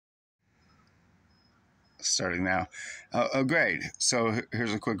Starting now. Oh, great. So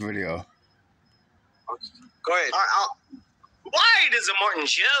here's a quick video. Go ahead. Why does Immortan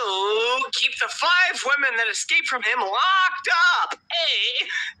Joe keep the 5 women that escaped from him locked up? A,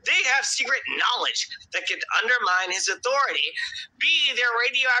 they have secret knowledge that could undermine his authority. B, their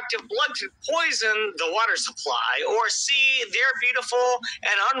radioactive blood could poison the water supply. Or C, they're beautiful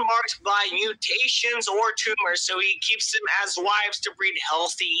and unmarked by mutations or tumors, so he keeps them as wives to breed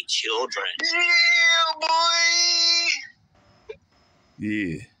healthy children. Yeah, boy.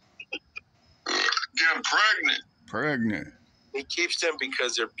 Yeah. Get pregnant. Pregnant. He keeps them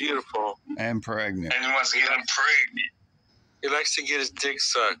because they're beautiful. And pregnant. And he wants to get them pregnant. He likes to get his dick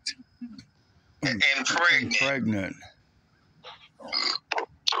sucked. And pregnant. Pregnant.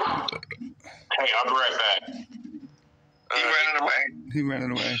 Hey, I'll be right back. He running away. He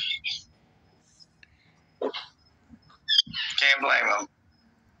running away. Can't blame him.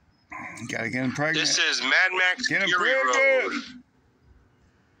 Gotta get him pregnant. This is Mad Max Get him Fury Road. pregnant.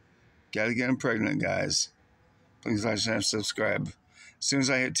 Gotta get him pregnant, guys. Please like, share, and subscribe. As soon as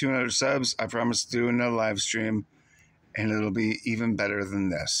I hit 200 subs, I promise to do another live stream, and it'll be even better than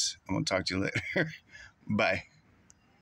this. And we'll talk to you later. Bye.